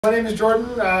My name is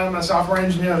Jordan. I'm a software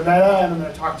engineer at Meta, and I'm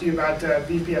going to talk to you about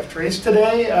bpftrace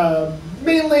today.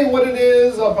 Mainly what it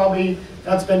is. I'll probably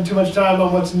not spend too much time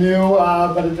on what's new,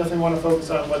 but I definitely want to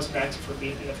focus on what's next for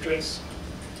bpftrace.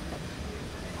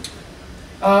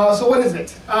 So what is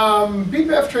it?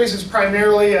 bpftrace is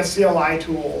primarily a CLI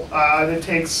tool that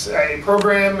takes a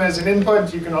program as an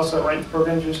input. You can also write the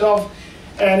programs yourself,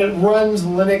 and it runs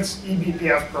Linux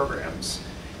eBPF programs.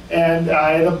 And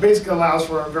it basically allows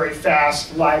for a very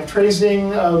fast live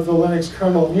tracing of the Linux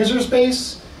kernel user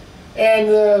space. And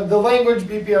the language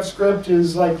BPF script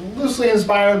is like loosely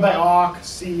inspired by awk,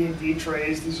 C, and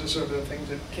btrace. These are sort of the things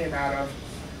that came out of.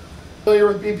 Familiar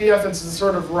with BPF? It's the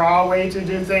sort of raw way to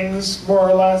do things, more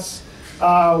or less,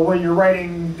 where you're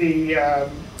writing the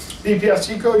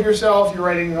BPFC code yourself. You're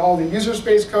writing all the user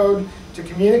space code to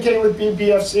communicate with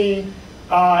BPFC.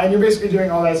 And you're basically doing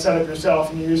all that setup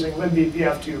yourself, and you're using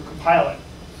libbpf to compile it.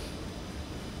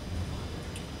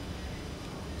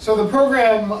 So the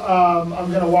program I'm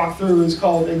going to walk through is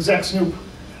called exec-snoop.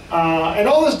 And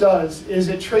all this does is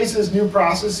it traces new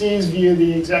processes via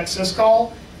the exec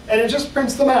syscall, and it just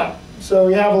prints them out. So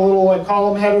you have a little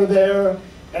column header there,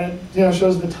 and it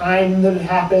shows the time that it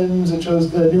happens. It shows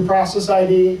the new process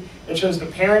ID. It shows the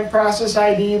parent process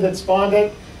ID that spawned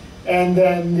it, and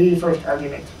then the first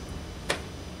argument.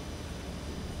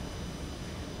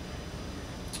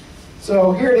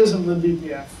 So here it is in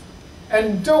libbpf.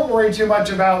 And don't worry too much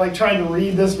about trying to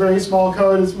read this very small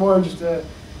code. It's more just to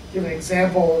give an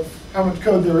example of how much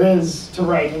code there is to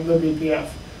write in libbpf.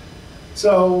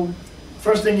 So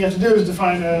first thing you have to do is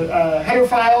define a header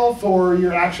file for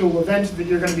your actual event that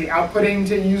you're going to be outputting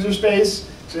to user space.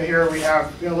 So here we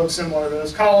have, it looks similar to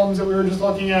those columns that we were just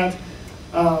looking at.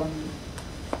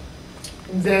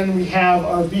 Then we have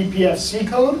our bpfc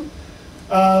code.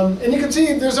 And you can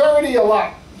see there's already a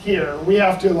lot here. We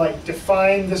have to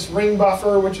define this ring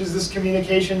buffer, which is this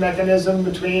communication mechanism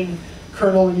between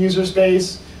kernel and user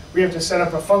space. We have to set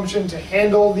up a function to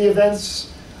handle the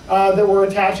events that we're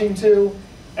attaching to.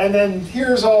 And then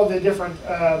here's all the different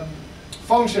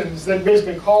functions that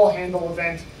basically call handle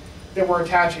event that we're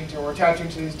attaching to. We're attaching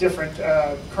to these different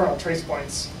kernel trace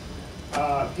points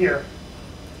here.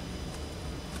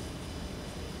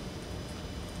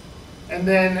 And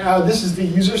then this is the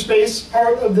user space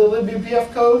part of the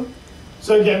libbpf code.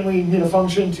 So again, we need a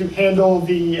function to handle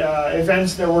the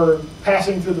events that we're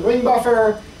passing through the ring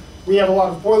buffer. We have a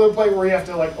lot of boilerplate where you have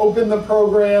to open the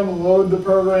program, load the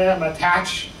program,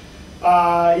 attach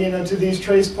to these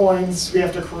trace points. We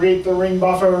have to create the ring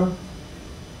buffer.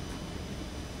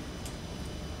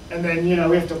 And then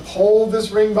we have to poll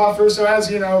this ring buffer. So as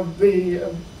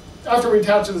after we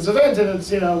attach to this event and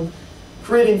it's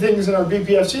creating things in our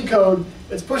bpfc code,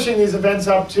 it's pushing these events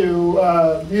up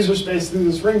to user space through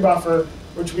this ring buffer,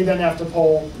 which we then have to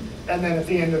poll. And then at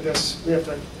the end of this, we have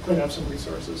to clean up some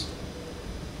resources.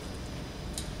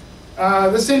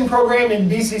 The same program in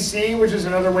BCC, which is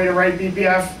another way to write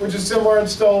BPF, which is similar.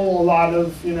 It's still a lot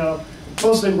of,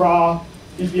 mostly raw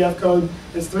BPF code.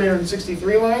 It's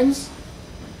 363 lines.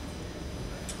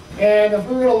 And if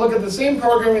we were going to look at the same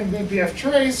program in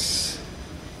bpftrace,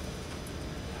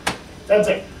 that's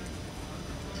it.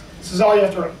 This is all you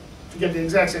have to write to get the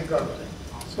exact same code running.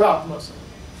 Well, mostly.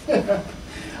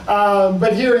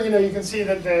 But here, you can see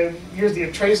that here's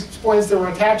the trace points that we're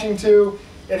attaching to.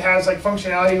 It has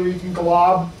functionality where you can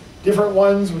glob different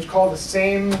ones which call the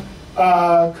same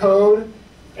code.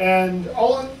 And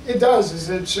all it does is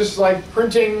it's just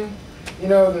printing,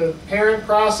 the parent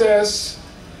process,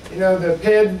 the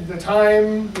PID, the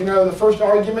time, the first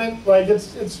argument.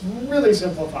 It's really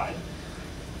simplified.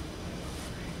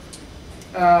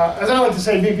 As I like to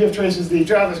say, bpftrace is the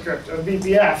JavaScript of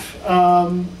BPF.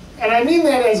 And I mean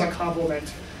that as a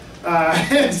compliment.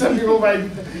 Some people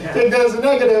might take that as a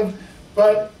negative,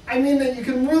 but I mean that you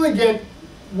can really get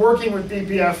working with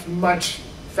BPF much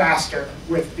faster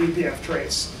with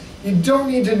bpftrace. You don't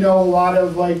need to know a lot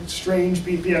of strange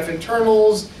BPF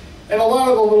internals and a lot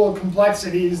of the little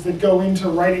complexities that go into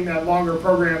writing that longer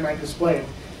program I displayed.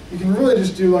 You can really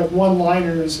just do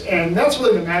one-liners, and that's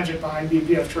really the magic behind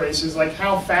bpftrace is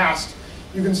how fast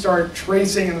you can start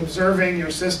tracing and observing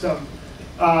your system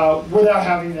without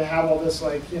having to have all this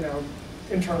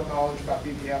internal knowledge about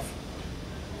BPF.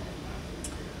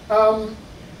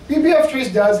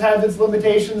 bpftrace does have its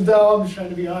limitations, though. I'm just trying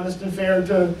to be honest and fair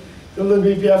to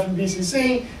libbpf and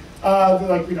BCC.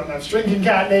 We don't have string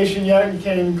concatenation yet. You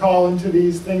can't even call into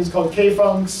these things called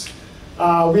kfuncs.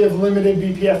 We have limited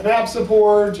BPF map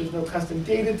support. There's no custom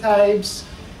data types.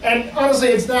 And honestly,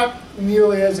 it's not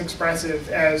nearly as expressive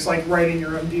as writing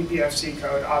your own bpfc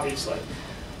code, obviously.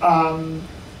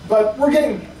 But we're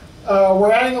getting there.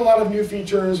 we're adding a lot of new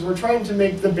features. We're trying to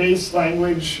make the base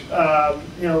language,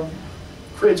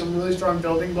 create some really strong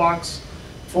building blocks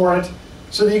for it,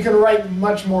 so that you can write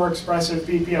much more expressive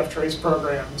bpftrace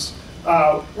programs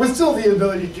with still the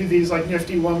ability to do these like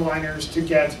nifty one-liners to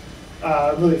get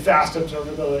really fast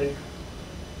observability.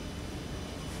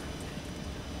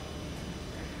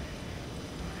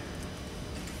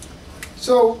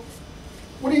 So,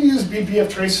 what do you use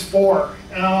bpftrace for?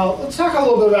 Let's talk a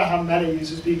little bit about how Meta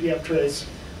uses bpftrace.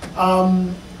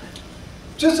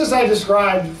 Just as I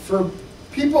described, for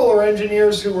people or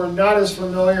engineers who are not as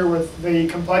familiar with the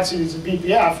complexities of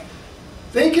BPF,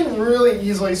 they can really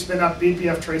easily spin up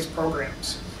bpftrace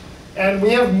programs. And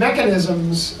we have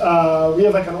mechanisms, we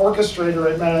have like an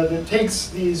orchestrator at Meta that takes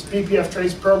these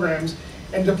bpftrace programs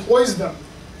and deploys them,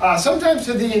 sometimes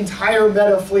to the entire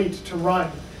Meta fleet to run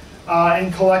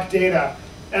and collect data.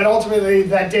 And ultimately,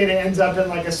 that data ends up in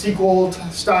like a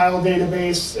SQL-style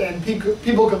database, and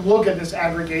people can look at this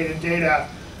aggregated data,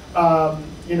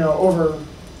 over,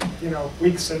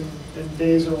 weeks and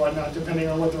days or whatnot, depending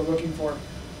on what they're looking for.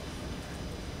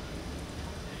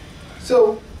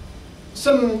 So,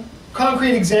 some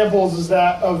concrete examples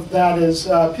of that is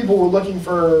people were looking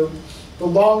for the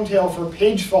long tail for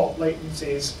page fault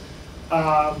latencies.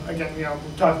 Again, we're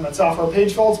talking about software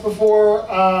page faults before,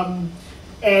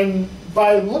 and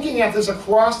by looking at this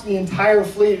across the entire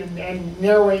fleet and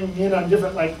narrowing in on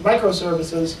different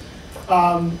microservices,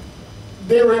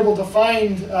 they were able to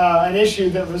find an issue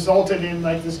that resulted in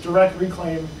this direct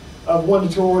reclaim of 1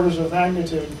 to 2 orders of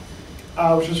magnitude,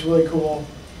 which is really cool.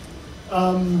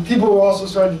 People were also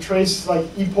starting to trace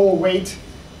epoll weight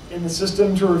in the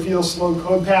system to reveal slow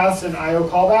code paths and I/O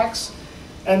callbacks.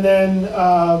 And then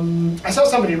I saw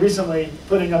somebody recently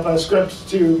putting up a script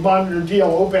to monitor DL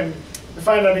open to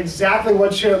find out exactly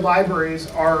what shared libraries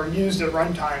are used at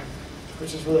runtime,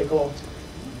 which is really cool.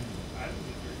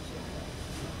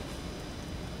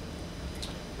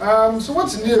 So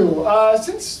what's new?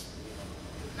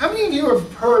 How many of you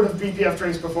have heard of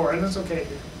bpftrace before? And that's okay.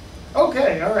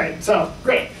 Okay, all right, so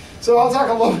great. So I'll talk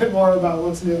a little bit more about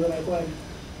what's new that I planned.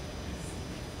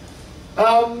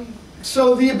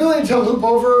 So the ability to loop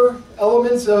over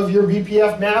elements of your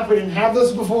BPF map, we didn't have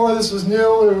this before. This was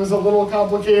new. It was a little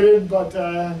complicated, but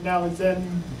now it's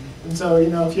in. And so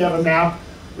if you have a map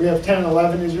where you have 10 and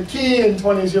 11 is your key and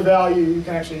 20 is your value, you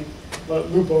can actually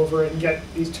loop over and get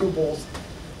these tuples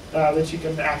that you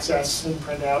can access and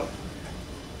print out.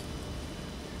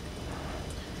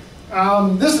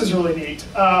 This is really neat.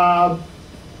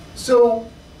 So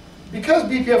because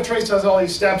bpftrace does all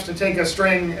these steps to take a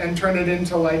string and turn it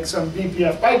into some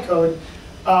BPF bytecode,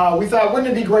 we thought,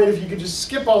 wouldn't it be great if you could just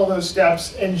skip all those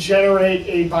steps and generate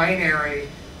a binary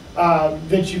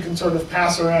that you can sort of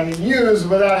pass around and use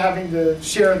without having to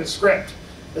share the script,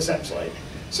 essentially.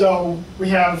 So we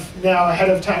have now ahead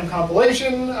of time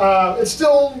compilation. It's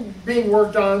still being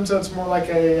worked on, so it's more like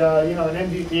an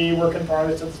MVP, work in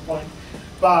progress at this point.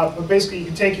 But basically, you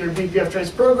can take your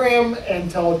bpftrace program and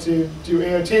tell it to do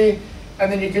AOT,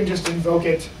 and then you can just invoke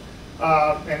it,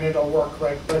 and it'll work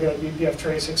like regular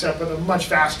bpftrace, except with a much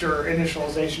faster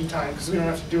initialization time, because we don't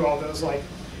have to do all those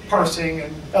parsing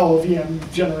and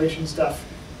LLVM generation stuff.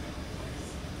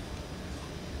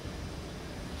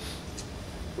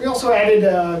 We also added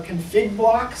a config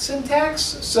block syntax.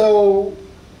 So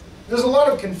there's a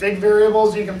lot of config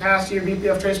variables you can pass to your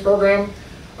bpftrace program.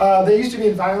 They used to be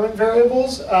environment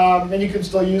variables, and you can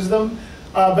still use them.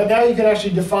 But now you can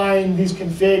actually define these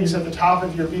configs at the top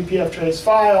of your bpftrace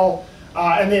file,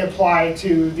 and they apply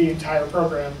to the entire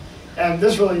program. And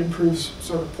this really improves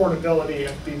sort of portability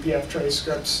of bpftrace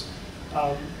scripts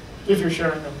if you're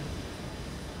sharing them.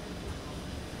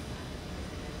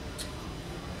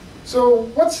 So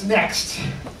what's next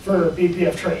for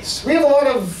bpftrace? We have a lot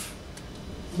of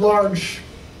large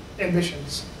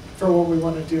ambitions for what we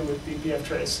want to do with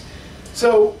bpftrace.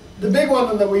 So the big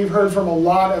one that we've heard from a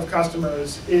lot of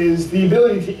customers is the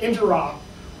ability to interop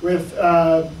with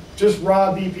just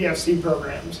raw BPFC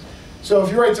programs. So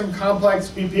if you write some complex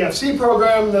BPFC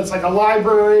program that's like a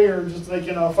library or just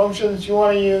a function that you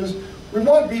want to use, we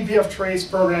want bpftrace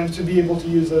programs to be able to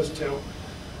use those too.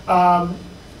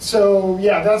 So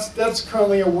yeah, that's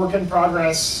currently a work in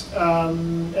progress,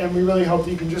 and we really hope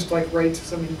that you can just write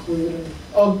some include.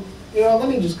 And, let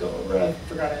me just go over it. I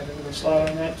forgot I had another slide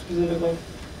on that specifically.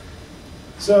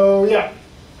 So yeah,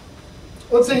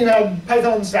 let's say you had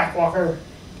Python stack walker,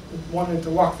 wanted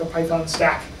to walk the Python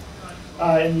stack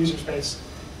in user space.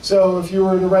 So if you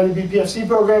were to write a BPFC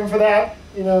program for that,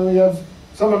 you have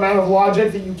some amount of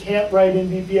logic that you can't write in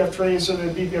bpftrace, or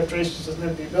that bpftrace just doesn't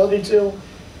have the ability to.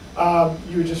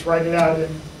 You would just write it out in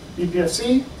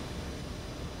bpfc.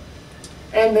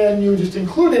 and then you just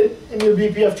include it in your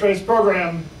bpftrace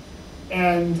program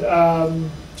and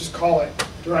just call it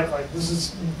directly. This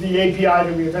is the API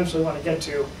that we eventually want to get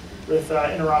to with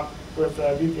interop with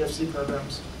BPFC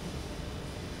programs.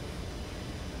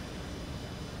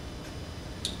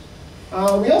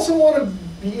 We also want to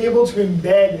be able to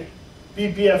embed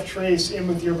bpftrace in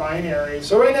with your binary.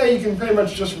 So right now you can pretty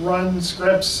much just run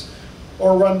scripts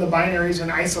or run the binaries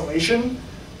in isolation.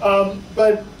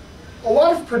 But a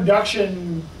lot of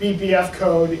production BPF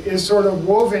code is sort of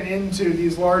woven into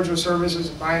these larger services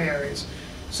and binaries.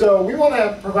 So we want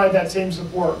to provide that same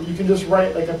support. You can just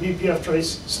write like a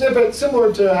bpftrace snippet,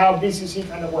 similar to how BCC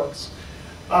kind of works.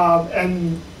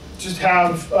 And just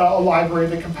have a library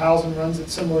that compiles and runs it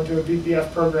similar to a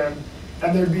BPF program.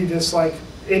 And there'd be this like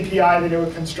API that it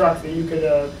would construct that you could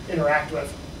interact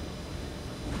with.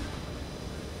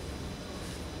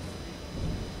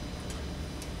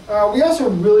 We also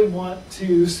really want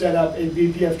to set up a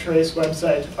bpftrace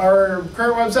website. Our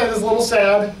current website is a little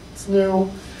sad, it's new,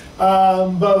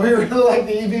 but we really like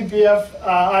the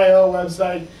eBPF.io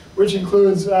website, which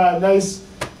includes nice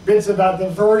bits about the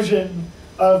version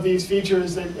of these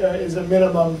features that is a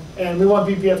minimum, and we want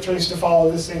bpftrace to follow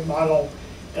the same model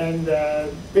and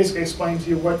basically explain to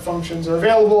you what functions are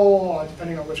available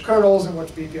depending on which kernels and which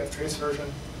bpftrace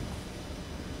version.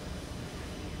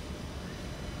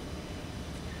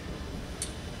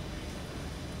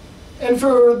 And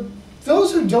for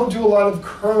those who don't do a lot of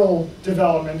kernel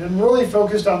development and really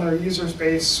focused on their user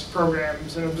space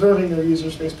programs and observing their user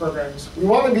space programs, we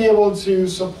want to be able to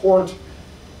support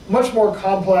much more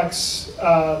complex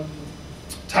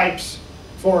types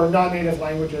for non-native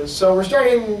languages. So we're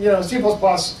starting, C++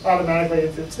 automatically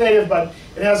if it's native, but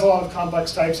it has a lot of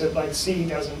complex types that like C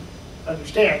doesn't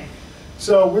understand.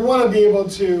 So we want to be able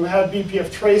to have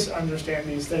bpftrace understand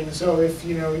these things. So if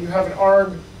you have an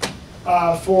arg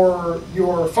for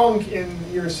your func in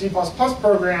your C++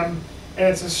 program and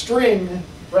it's a string,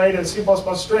 right, a C++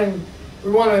 string,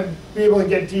 we want to be able to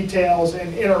get details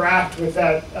and interact with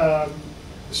that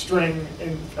string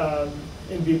in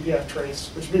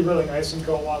bpftrace, which would be really nice and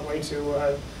go a long way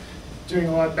to doing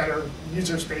a lot better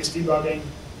user space debugging.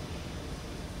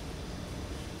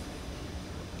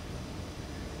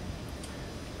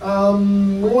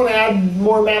 We want to add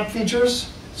more map features.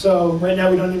 So right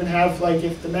now we don't even have, like,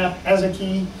 if the map has a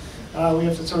key, we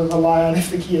have to sort of rely on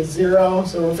if the key is 0.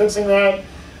 So we're fixing that.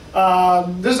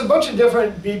 There's a bunch of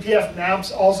different BPF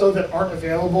maps also that aren't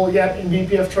available yet in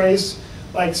bpftrace,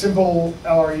 like simple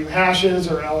LRU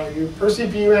hashes or LRU per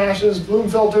CPU hashes, Bloom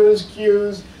filters,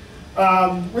 queues.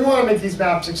 We want to make these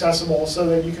maps accessible so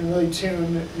that you can really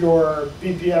tune your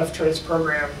bpftrace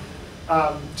program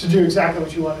to do exactly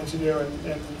what you want it to do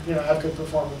and have good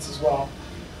performance as well.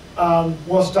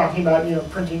 We're also talking about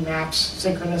printing maps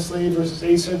synchronously versus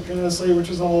asynchronously, which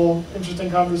is a whole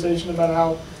interesting conversation about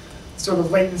how sort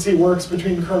of latency works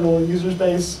between kernel and user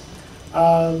space.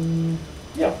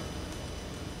 Yeah.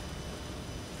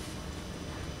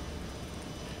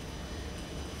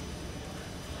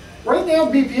 Right now,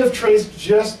 bpftrace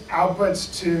just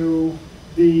outputs to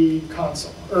the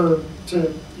console, or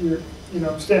to your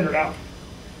standard out.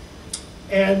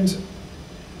 And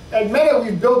at Meta,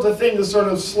 we've built a thing to sort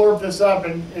of slurp this up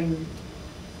and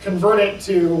convert it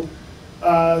to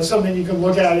something you can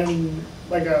look at in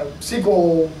like a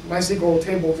MySQL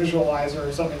table visualizer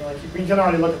or something. Like we can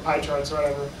already look at pie charts or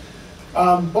whatever.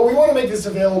 But we want to make this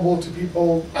available to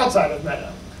people outside of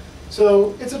Meta.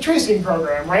 So it's a tracing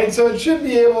program, right? So it should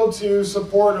be able to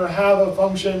support or have a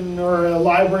function or a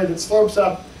library that slopes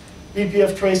up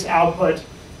bpftrace output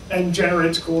and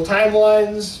generates cool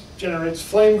timelines, generates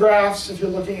flame graphs if you're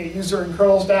looking at user and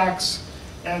kernel stacks,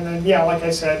 and then, yeah, like I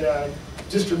said,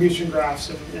 distribution graphs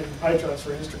and pie charts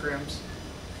for histograms.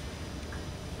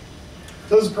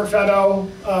 So this is Perfetto.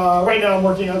 Right now I'm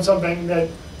working on something that,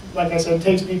 like I said,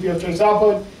 takes bpftrace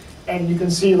output, and you can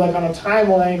see like on a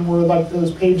timeline where like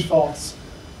those page faults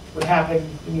would happen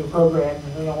in your program,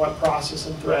 and on what process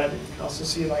and thread. And you can also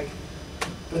see like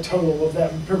the total of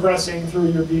them progressing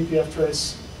through your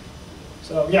bpftrace.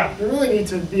 So yeah, you really need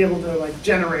to be able to like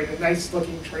generate a nice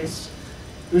looking trace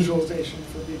visualization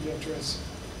for bpftrace.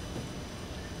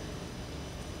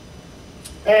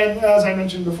 And as I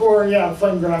mentioned before, yeah,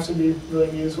 flame graphs would be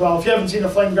really neat as well. If you haven't seen a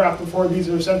flame graph before, these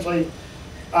are essentially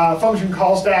function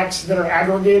call stacks that are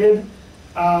aggregated,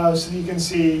 so you can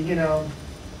see,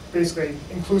 basically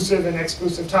inclusive and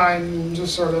exclusive time, and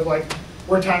just sort of like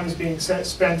where time is being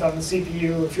spent on the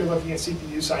CPU if you're looking at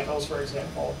CPU cycles, for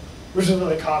example, which is a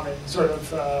really common sort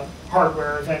of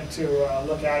hardware event to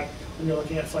look at when you're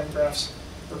looking at flame graphs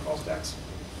for call stacks.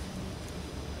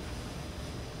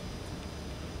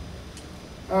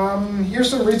 Here's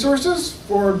some resources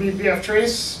for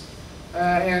bpftrace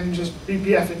and just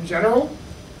BPF in general.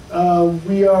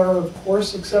 We are, of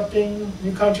course, accepting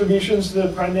new contributions to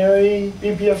the primary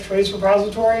bpftrace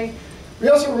repository. We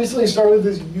also recently started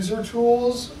this user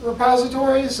tools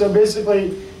repository. So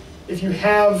basically, if you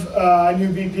have a new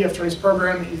bpftrace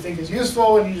program that you think is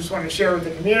useful and you just want to share with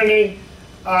the community,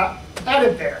 add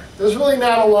it there. There's really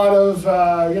not a lot of,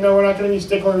 we're not going to be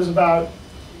sticklers about,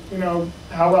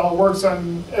 how well it works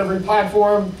on every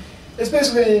platform. It's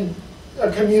basically a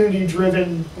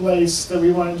community-driven place that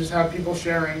we want to just have people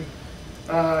sharing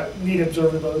neat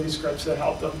observability scripts that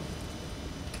help them.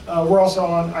 We're also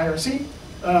on IRC.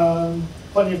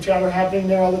 Plenty of chatter happening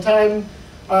there all the time.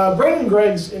 Brandon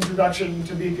Gregg's introduction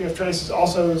to bpftrace is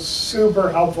also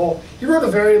super helpful. He wrote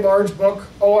a very large book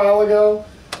a while ago,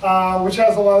 which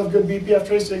has a lot of good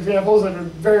bpftrace examples that are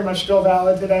very much still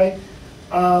valid today.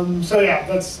 So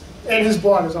yeah, and his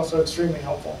blog is also extremely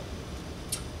helpful.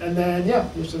 And then, yeah,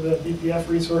 these are the BPF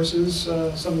resources,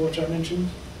 some of which I mentioned.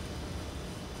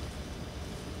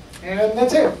 And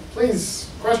that's it. Please,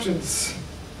 questions?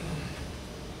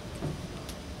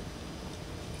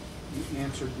 You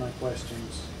answered my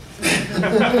questions.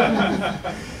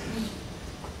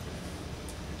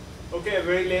 Okay, a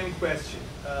very lame question.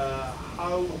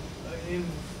 Under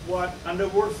what,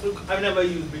 I've never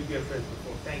used bpftrace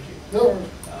before. Thank you. No.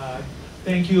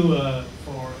 Thank you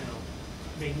for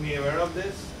making me aware of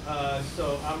this.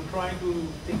 So I'm trying to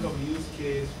think of a use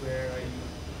case where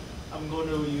I'm going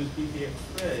to use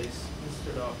bpftrace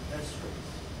instead of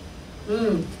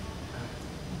strace.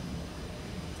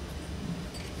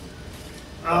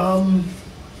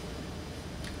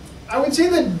 I would say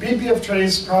that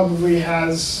bpftrace probably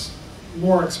has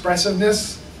more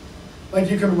expressiveness. Like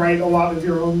you can write a lot of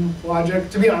your own logic.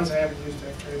 To be honest, I haven't used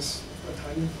ftrace a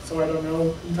ton, so I don't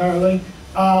know entirely.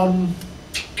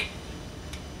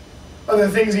 Are there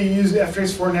things that you use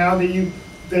ftrace for now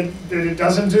that it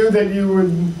doesn't do that you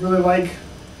would really like?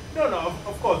 No,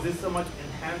 of course, this is a much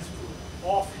enhanced tool.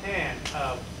 Offhand,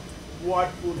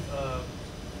 what would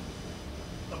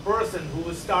a person who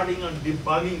is starting on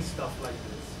debugging stuff like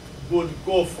this would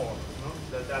go for?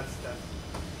 That's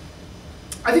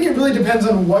I think it really depends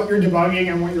on what you're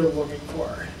debugging and what you're looking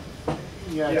for.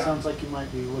 Yeah, it sounds like you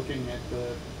might be looking at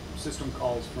the system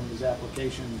calls from his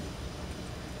application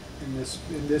in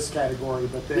this category,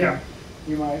 but then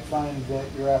you might find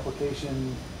that your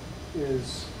application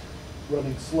is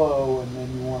running slow, and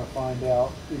then you want to find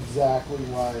out exactly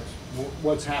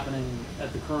what's happening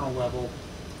at the kernel level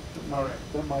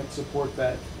that might support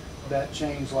that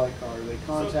change. Like, are they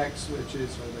context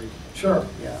switches? Are they? Sure.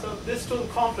 Yeah. So this tool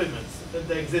complements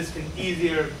the existing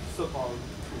easier so-called tools.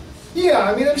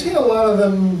 Yeah, I mean, I've seen a lot of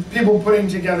them, people putting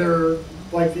together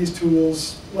like these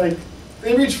tools, like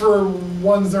they reach for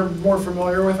ones they're more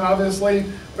familiar with, obviously,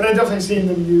 but I've definitely seen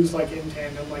them used like in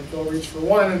tandem. Like they'll reach for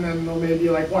one, and then they'll maybe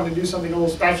like want to do something a little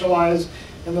specialized,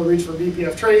 and they'll reach for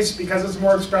bpftrace because it's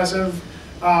more expressive.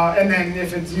 And then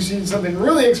if you see something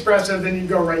really expressive, then you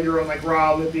go write your own like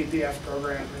raw bpf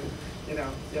program, and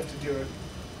you have to do it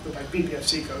with like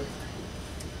bpfc code.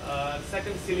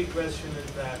 Second silly question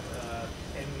is that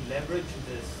can we leverage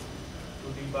this to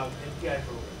debug MPI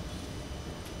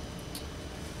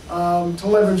programs? To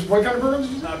leverage what kind of programs?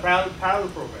 Parallel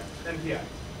programs, MPI.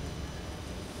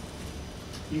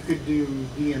 You could do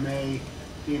DMA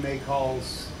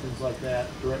calls, things like that,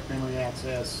 direct memory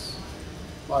access,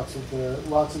 lots of the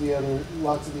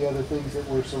other things that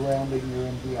were surrounding your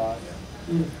MPI.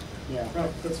 Yeah.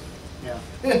 Right, that's Yeah.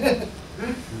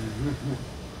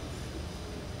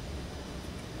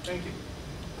 Thank you.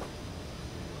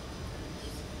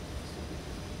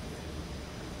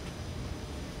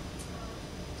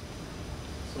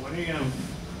 So when are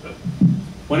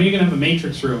you gonna have a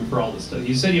matrix room for all this stuff?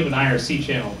 You said you have an IRC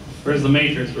channel. Where's the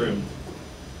matrix room?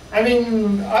 I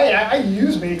mean, I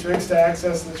use Matrix to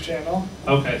access this channel.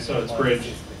 Okay, so it's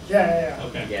bridge. Yeah.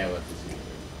 Okay. Yeah, we'll have to see.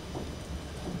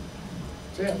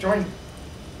 So yeah, join.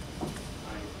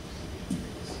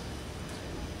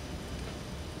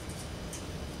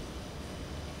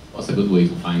 What's a good way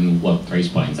to find what trace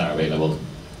points are available?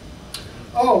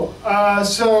 Oh,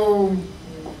 so let me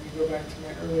go back to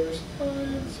my earlier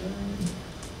slides.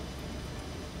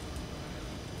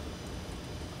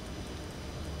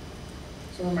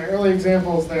 So in my early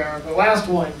examples there, the last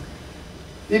one,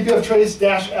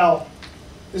 bpftrace-L.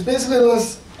 This basically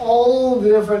lists all the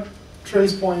different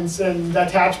trace points and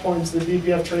attach points that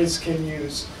bpftrace can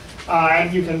use.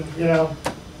 And you can,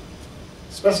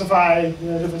 specify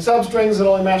different substrings that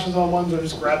only matches on ones, or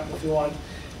just grab them if you want.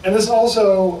 And this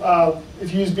also,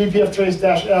 if you use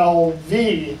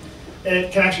bpftrace-LV,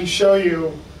 it can actually show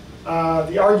you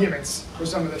the arguments for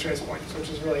some of the trace points, which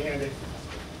is really handy.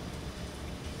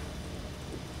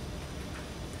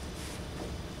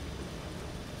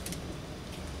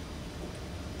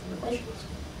 Other questions?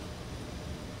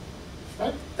 All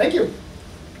right, thank you.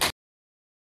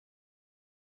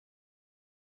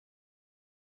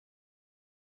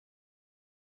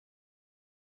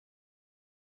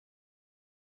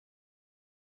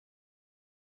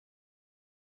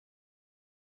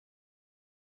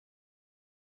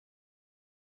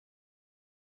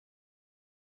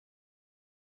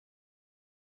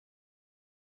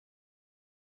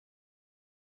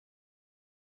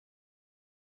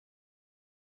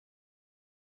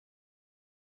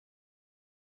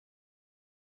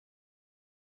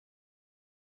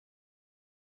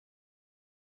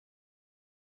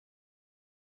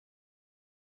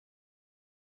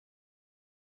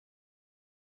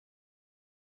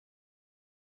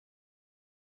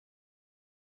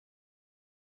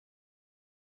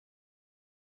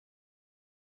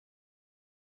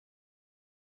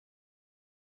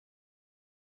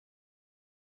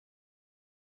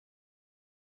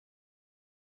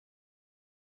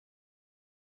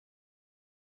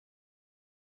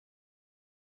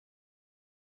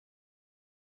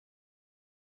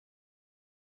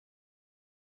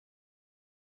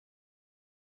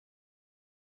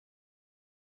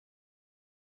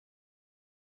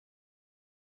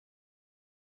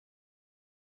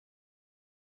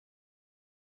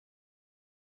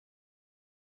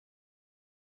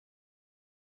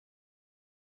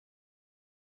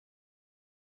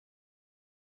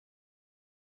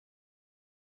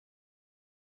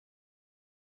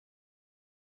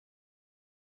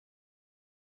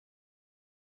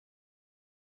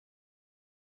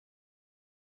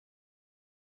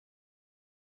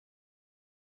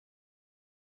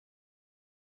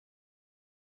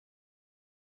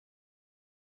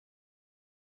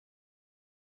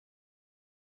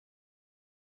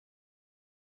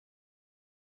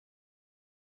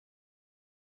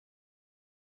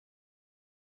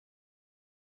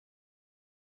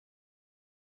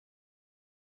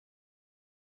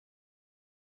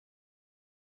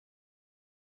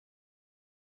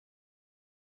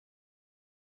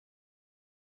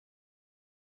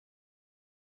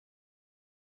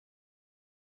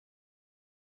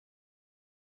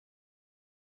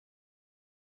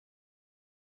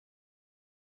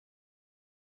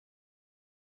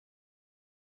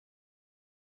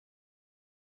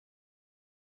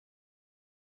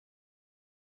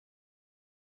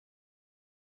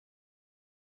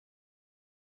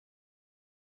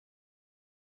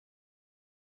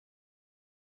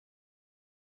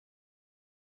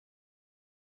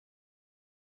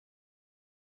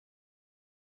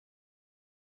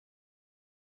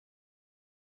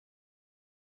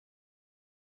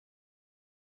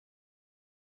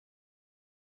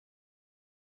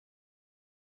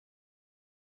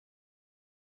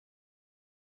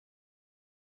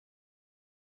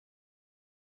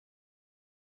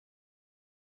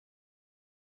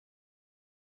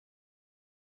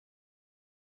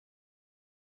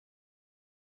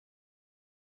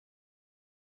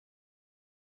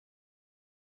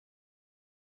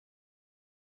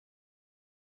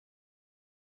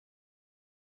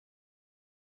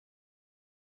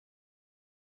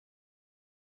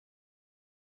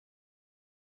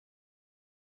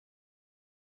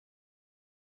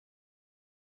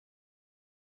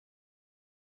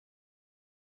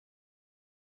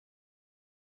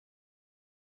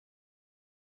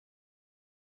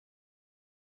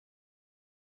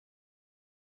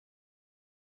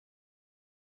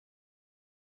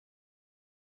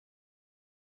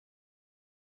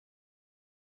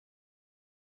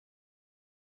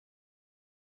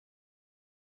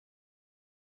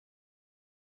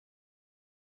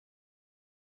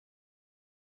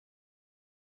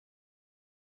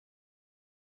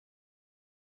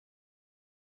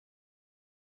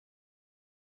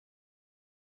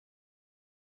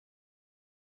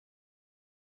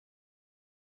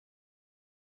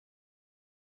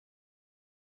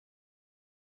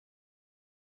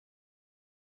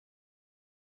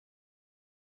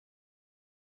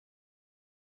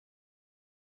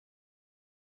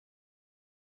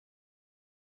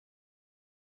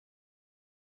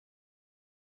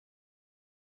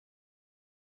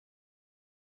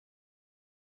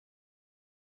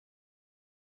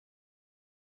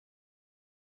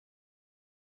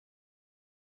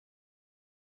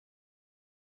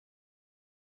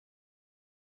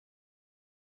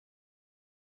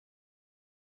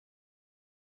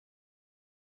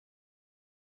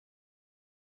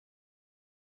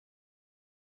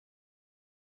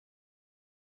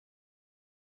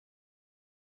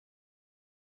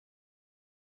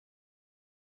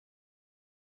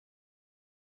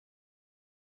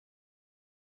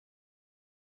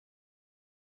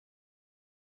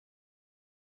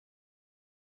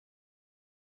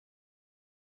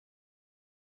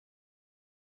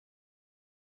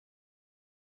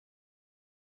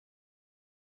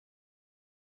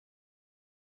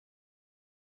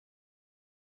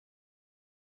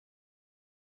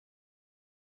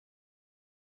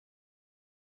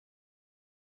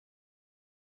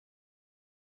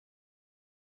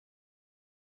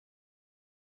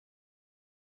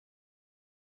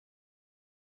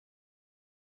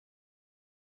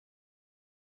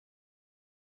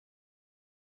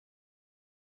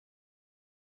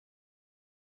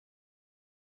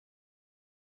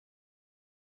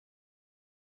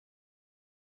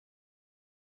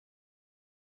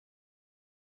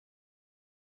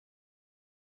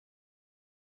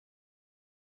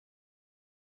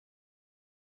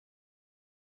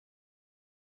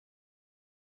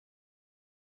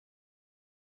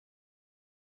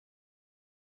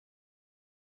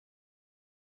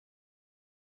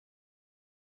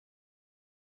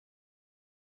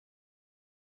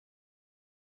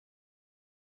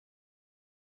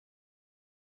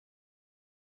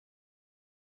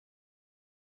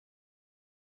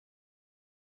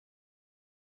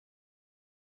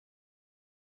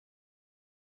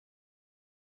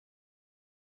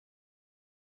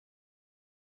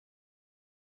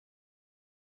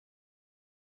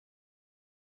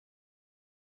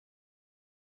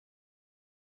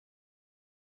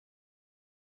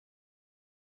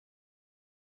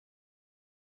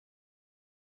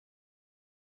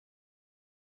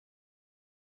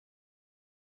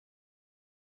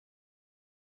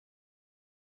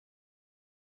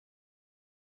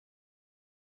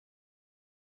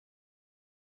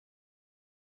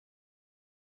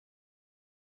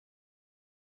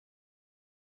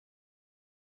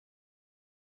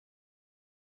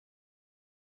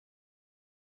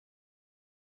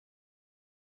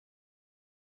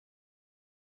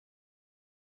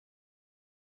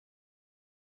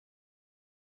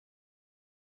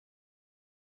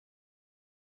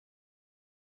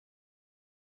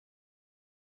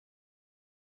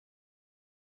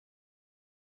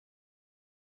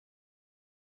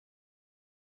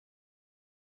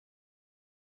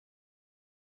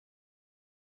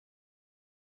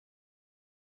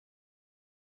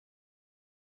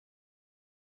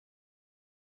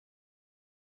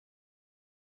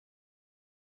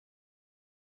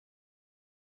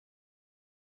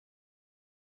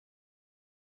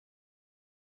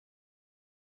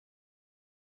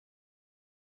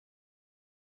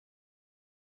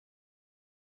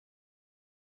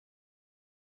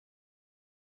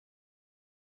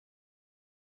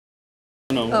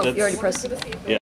 No, Oh, you already pressed. Yeah.